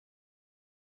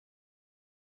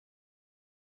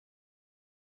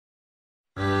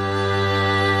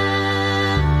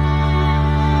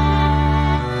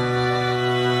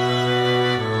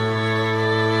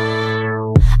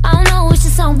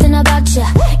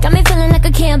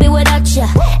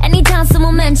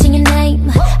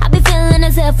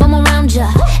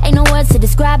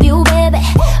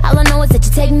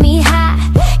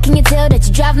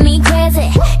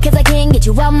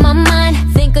out my mind.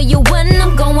 Think of you when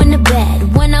I'm going to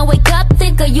bed. When I wake up,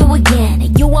 think of you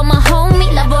again. You are my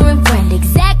homie, lover and friend.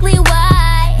 Exactly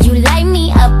why you light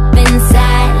me up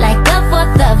inside like the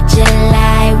 4th of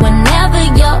July. Whenever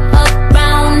you're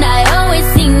around, I always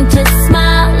seem to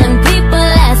smile. And people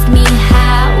ask me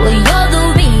how, well, you're the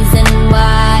reason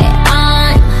why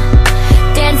I'm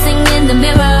dancing in the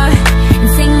mirror and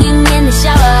singing in the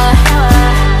shower.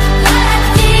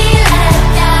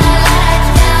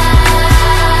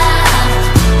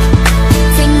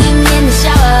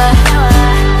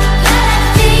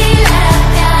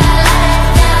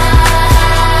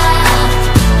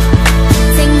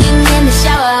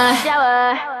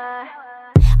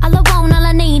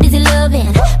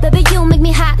 Baby, you make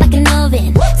me hot like an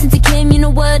oven. Since you came, you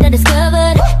know what I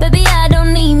discovered. Baby, I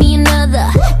don't need me another.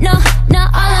 No,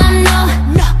 not all I know.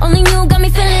 Only you got me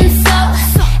feeling so.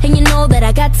 And you know that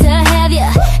I got to have you,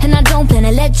 and I don't plan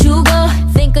to let you go.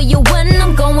 Think of you when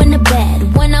I'm going to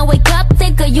bed. When I wake up,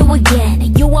 think of you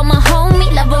again. You are my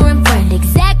homie, lover and friend.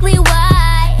 Exactly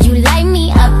why you light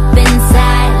me up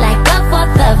inside like the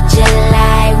 4th of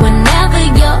July. Whenever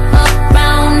you're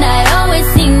around, I always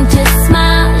seem to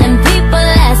smile. And people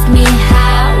ask me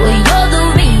how, well, you're the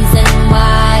reason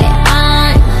why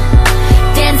I'm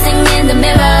dancing in the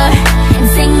mirror and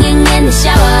singing in the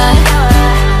shower.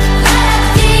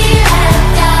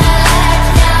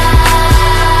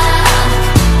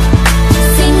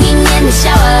 Singing in the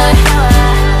shower.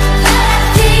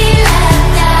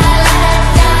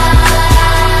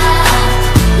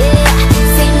 Yeah,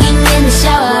 singing in the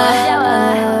shower.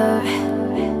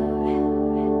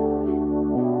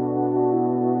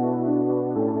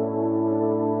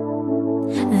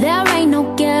 There ain't no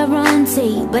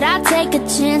guarantee, but I take a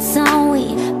chance on we.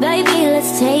 Baby,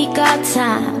 let's take our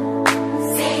time.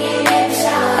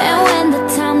 And when the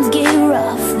times get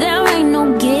rough, there ain't no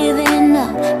giving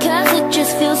up, cause it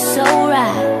just feels so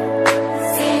right.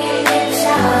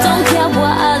 Don't care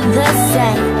what others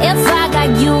say, if I got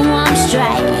you, I'm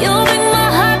straight. You bring my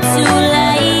heart to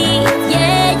life,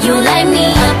 yeah. You light me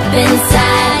up inside